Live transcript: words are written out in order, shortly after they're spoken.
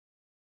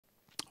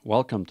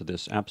Welcome to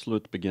this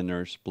Absolute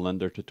Beginners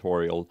Blender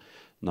tutorial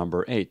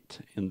number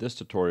 8. In this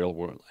tutorial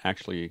we'll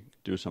actually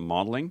do some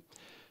modeling.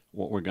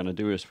 What we're going to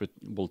do is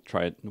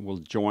we'll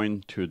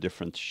join two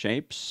different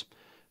shapes,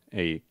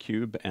 a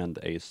cube and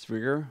a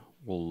sphere.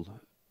 We'll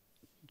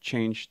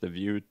change the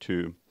view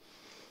to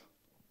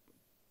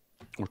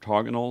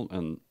orthogonal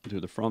and do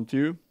the front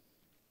view.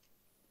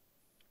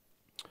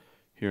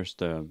 Here's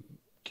the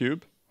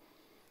cube.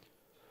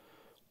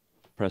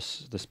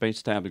 Press the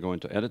space tab to go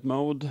into edit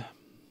mode.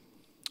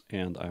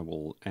 And I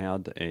will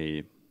add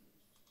a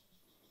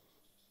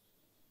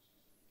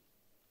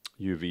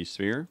UV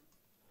sphere,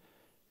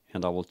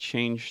 and I will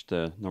change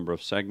the number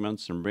of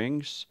segments and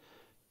rings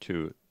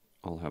to,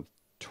 I'll have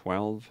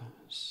 12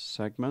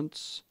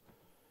 segments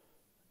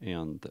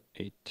and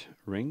 8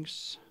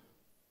 rings.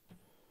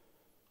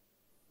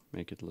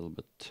 Make it a little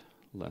bit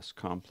less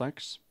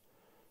complex,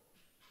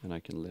 and I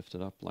can lift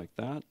it up like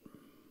that.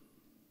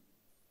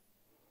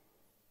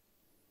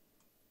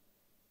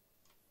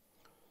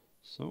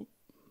 So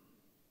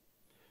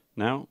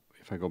now,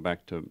 if I go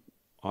back to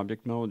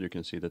object mode, you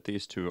can see that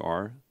these two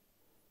are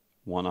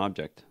one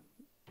object.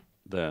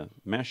 The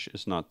mesh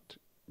is not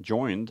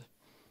joined,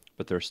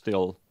 but they're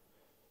still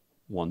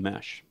one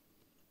mesh.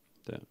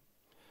 So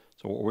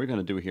what we're going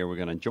to do here, we're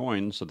going to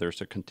join so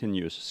there's a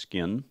continuous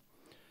skin.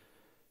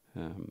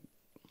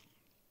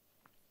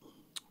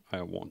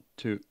 I want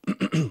to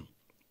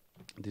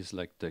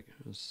deselect the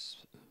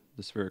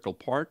spherical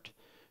part,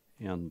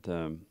 and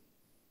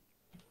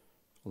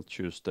I'll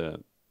choose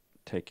the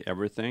take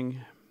everything,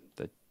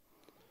 the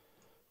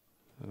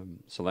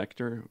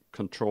selector,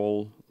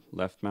 control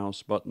left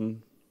mouse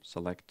button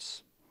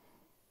selects.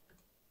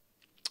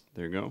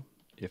 There you go.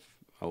 If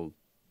I'll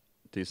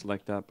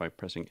deselect that by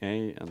pressing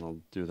A, and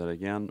I'll do that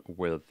again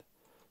with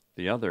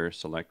the other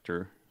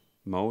selector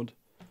mode.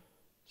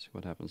 See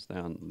what happens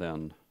then.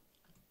 Then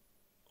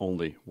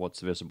only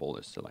what's visible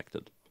is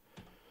selected.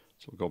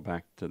 So we'll go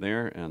back to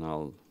there, and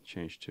I'll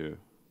change to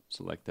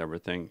select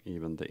everything,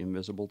 even the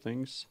invisible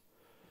things.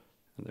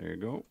 And there you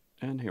go,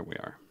 and here we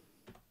are.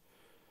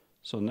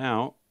 So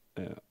now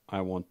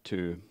I want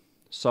to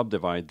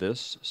subdivide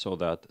this so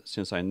that,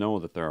 since I know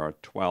that there are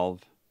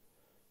 12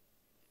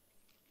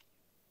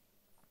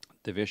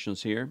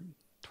 divisions here,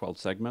 12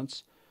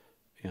 segments,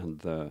 and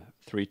the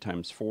 3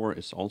 times 4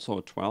 is also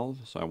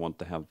 12, so I want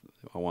to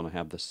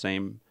have the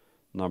same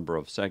number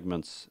of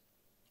segments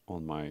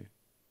on my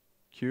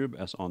cube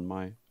as on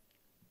my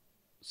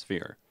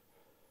sphere.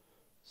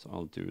 So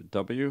I'll do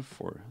W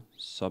for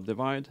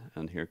subdivide,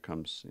 and here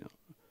comes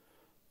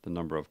the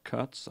number of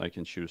cuts. I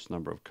can choose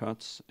number of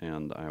cuts,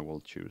 and I will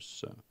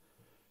choose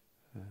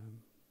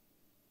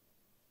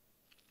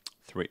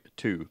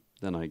 2.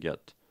 Then I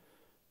get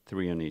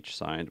 3 on each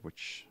side,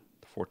 which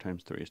 4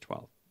 times 3 is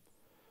 12.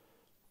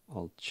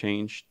 I'll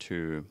change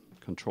to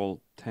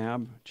Control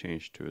Tab,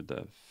 change to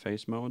the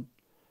face mode.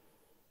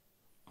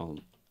 I'll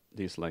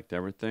deselect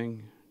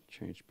everything,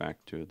 change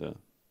back to the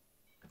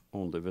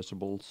only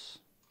visibles.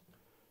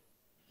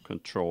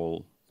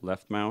 Control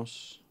left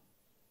mouse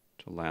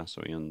to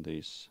lasso in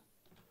these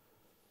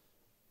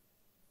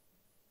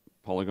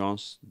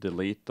polygons,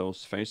 delete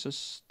those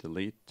faces,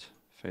 delete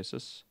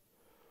faces.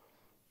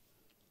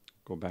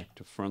 Go back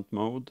to front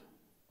mode,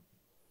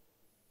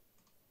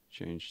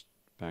 change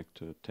back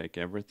to take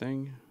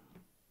everything,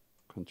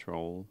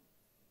 control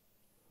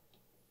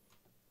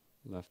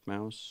left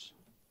mouse.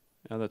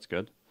 Yeah, that's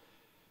good.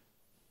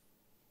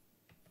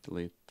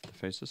 Delete the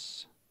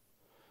faces.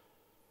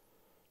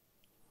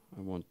 I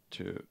want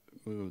to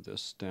move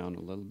this down a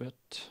little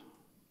bit,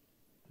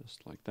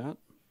 just like that.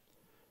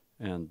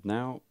 And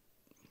now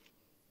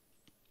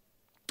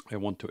I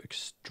want to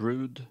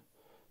extrude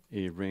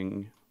a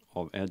ring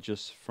of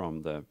edges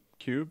from the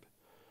cube.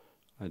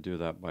 I do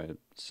that by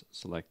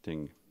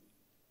selecting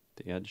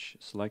the edge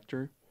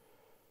selector.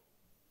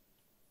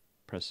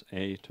 Press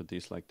A to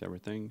deselect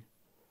everything.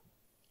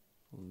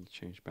 I'll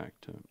change back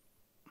to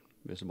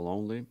visible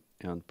only,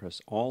 and press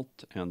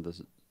Alt and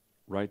the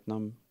right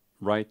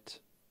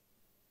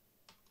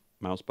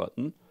mouse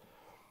button.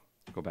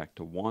 Go back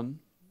to 1,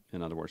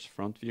 in other words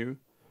front view.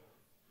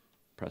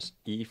 Press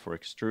E for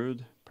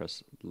extrude,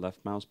 press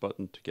left mouse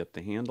button to get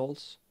the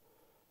handles.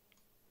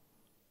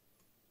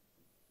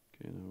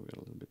 Okay, now we got a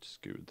little bit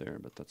skewed there,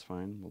 but that's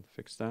fine, we'll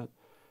fix that.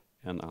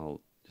 And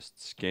I'll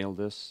just scale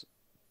this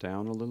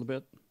down a little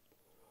bit.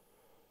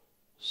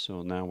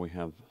 So now we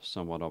have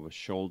somewhat of a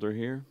shoulder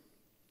here.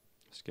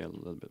 Scale a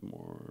little bit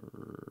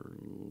more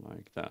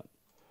like that.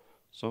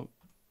 So,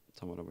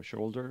 somewhat of a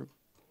shoulder.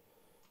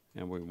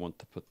 And we want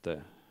to put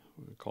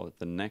we call it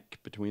the neck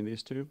between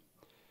these two.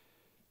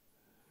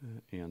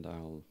 And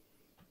I'll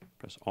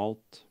press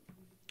Alt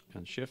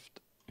and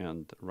Shift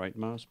and right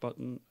mouse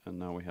button, and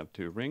now we have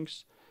 2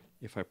 rings.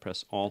 If I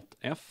press Alt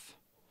F,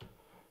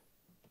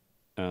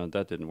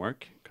 that didn't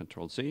work.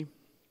 Control C.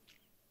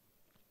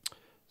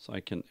 So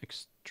I can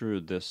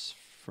extrude this.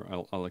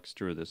 I'll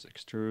extrude this.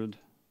 Extrude.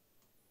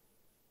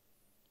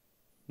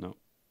 No,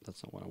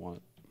 that's not what I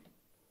wanted.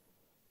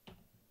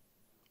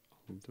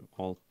 I'll do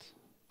Alt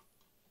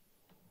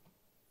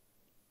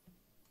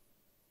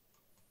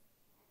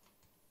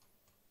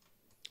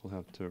I'll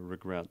have to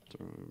regret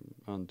or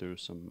undo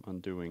some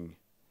undoing.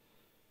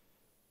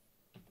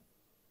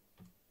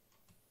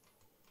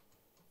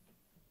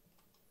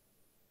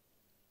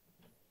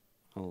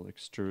 I'll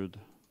extrude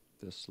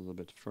this a little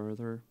bit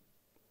further,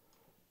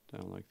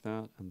 down like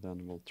that, and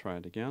then we'll try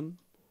it again.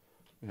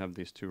 We have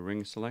these two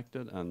rings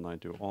selected, and I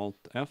do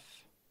Alt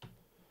F,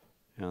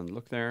 and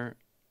look there,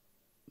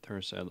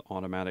 there's an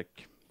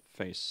automatic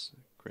face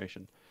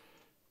creation.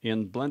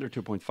 In Blender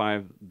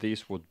 2.5,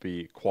 these would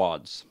be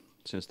quads,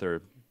 since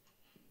they're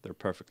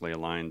perfectly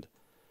aligned.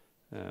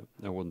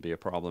 That wouldn't be a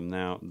problem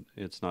now.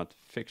 It's not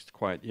fixed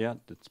quite yet.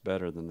 It's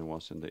better than it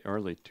was in the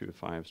early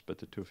 2.5s, but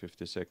the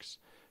 256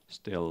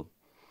 still,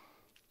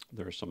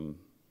 there are some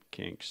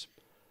kinks.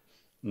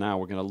 Now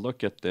we're going to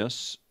look at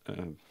this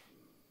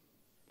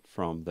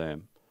from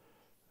the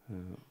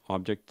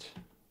object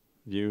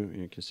view.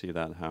 You can see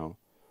that how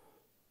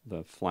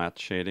the flat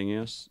shading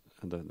is,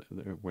 and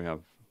we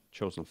have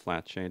chosen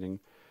flat shading.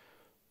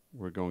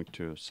 We're going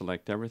to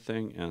select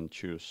everything and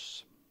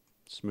choose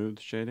smooth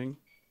shading.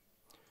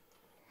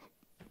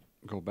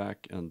 Go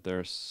back, and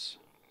there's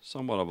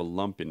somewhat of a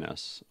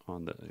lumpiness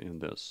on in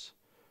this.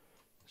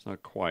 It's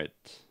not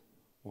quite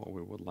what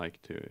we would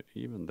like to.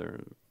 Even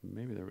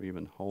maybe there are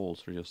even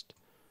holes are just,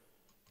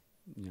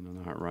 you know,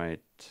 not right.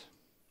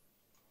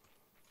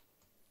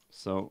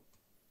 So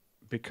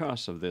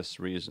because of this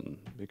reason,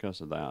 because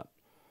of that,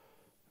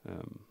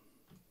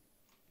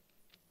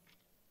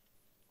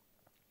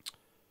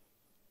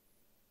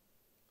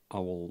 I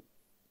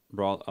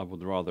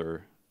would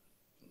rather,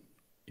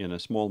 in a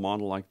small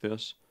model like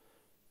this,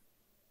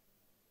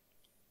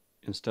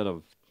 instead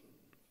of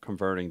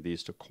converting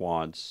these to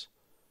quads,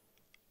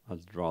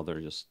 I'd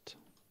rather just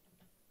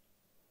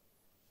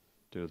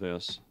do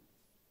this.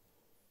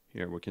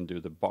 Here we can do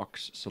the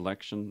box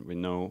selection. We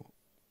know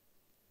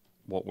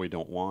what we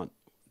don't want.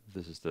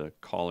 This is the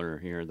color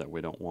here that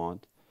we don't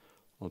want.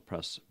 I'll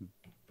press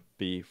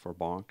B for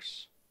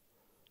box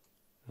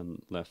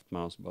and left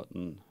mouse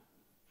button,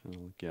 and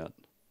I'll get,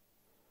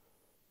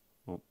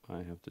 oh, I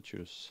have to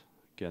choose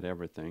get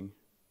everything.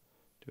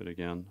 Do it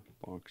again,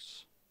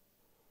 box.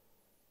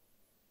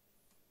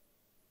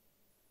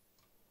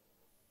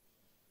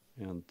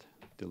 And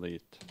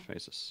delete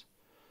faces.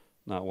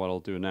 Now what I'll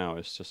do now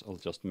is I'll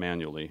just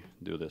manually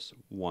do this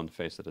one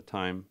face at a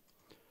time.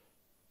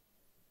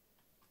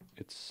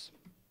 It's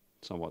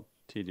somewhat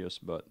tedious,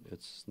 but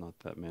it's not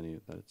that many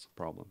that it's a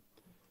problem.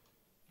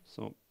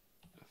 So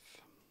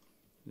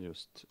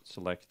just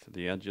select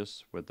the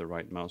edges with the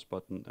right mouse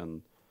button,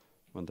 and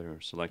when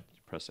they're selected,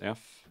 you press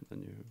F,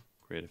 then you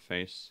create a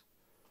face.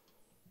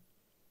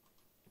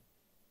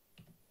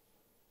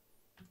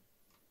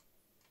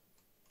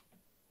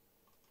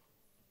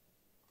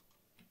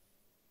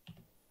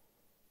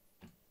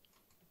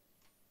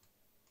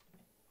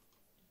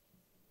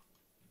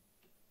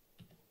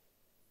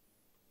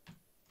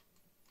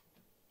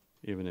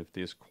 Even if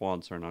these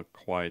quads are not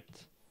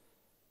quite,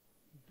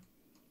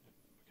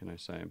 what can I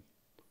say,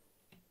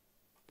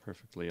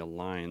 perfectly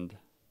aligned,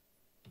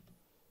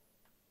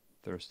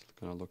 they're still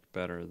going to look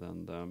better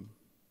than the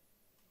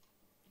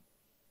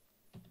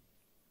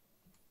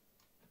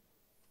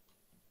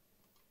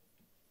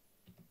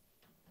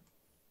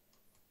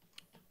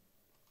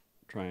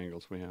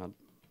triangles we had.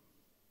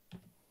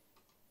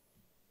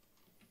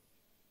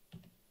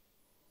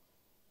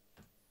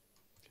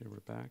 Okay,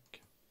 we're back.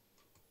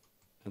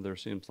 And there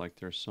seems like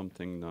there's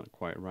something not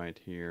quite right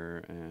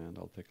here, and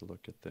I'll take a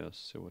look at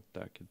this, see what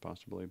that could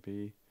possibly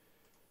be.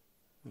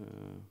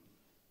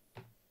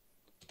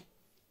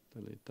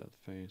 Delete that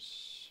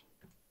face.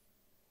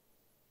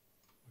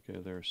 Okay,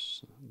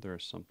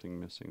 there's something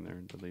missing there.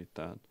 Delete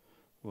that.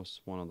 It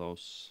was one of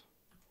those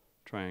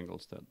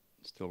triangles that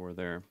still were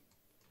there,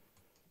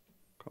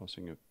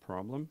 causing a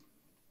problem.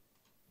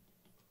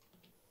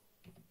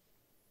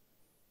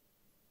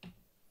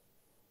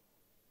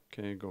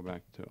 Okay, go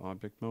back to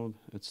object mode.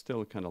 It's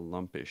still kind of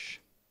lumpish,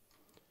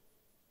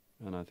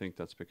 and I think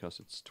that's because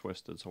it's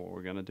twisted. So what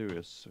we're going to do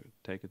is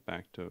take it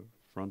back to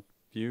front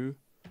view,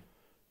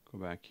 go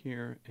back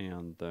here,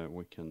 and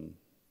we can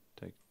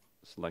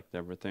select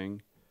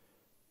everything,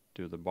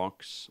 do the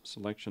box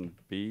selection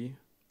B,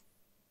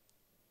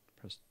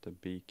 press the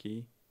B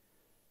key,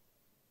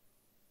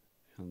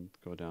 and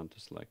go down to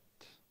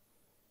select.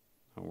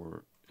 Now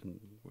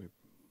we'll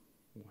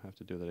have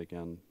to do that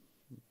again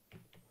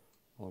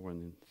while we're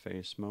in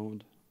face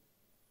mode.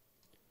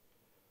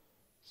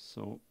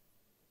 So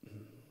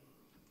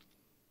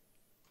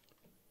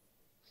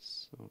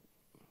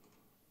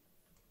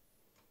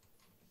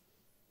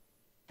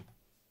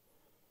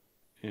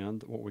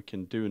and what we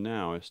can do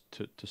now is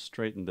to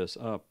straighten this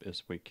up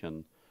is we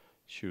can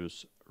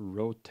choose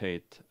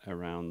rotate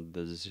around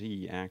the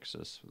Z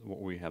axis.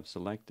 What we have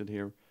selected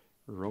here,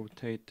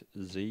 rotate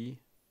Z,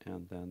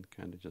 and then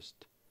kind of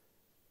just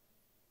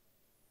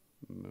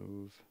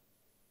move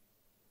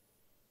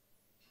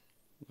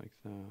like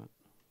that.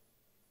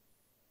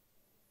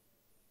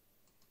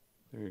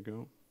 There you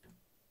go.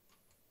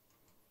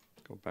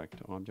 Go back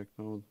to object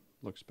mode.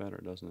 Looks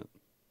better, doesn't it?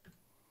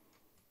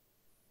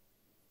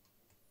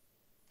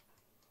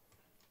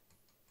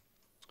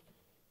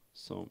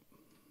 So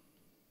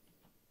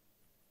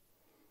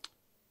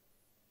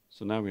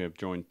now we have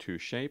joined two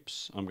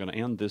shapes. I'm going to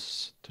end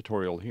this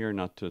tutorial here,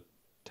 not to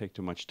take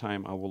too much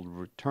time. I will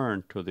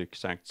return to the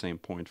exact same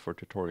point for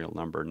tutorial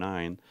number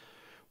 9.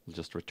 We'll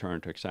just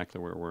return to exactly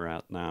where we're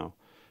at now,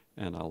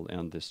 and I'll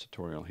end this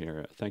tutorial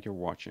here. Thank you for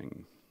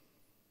watching.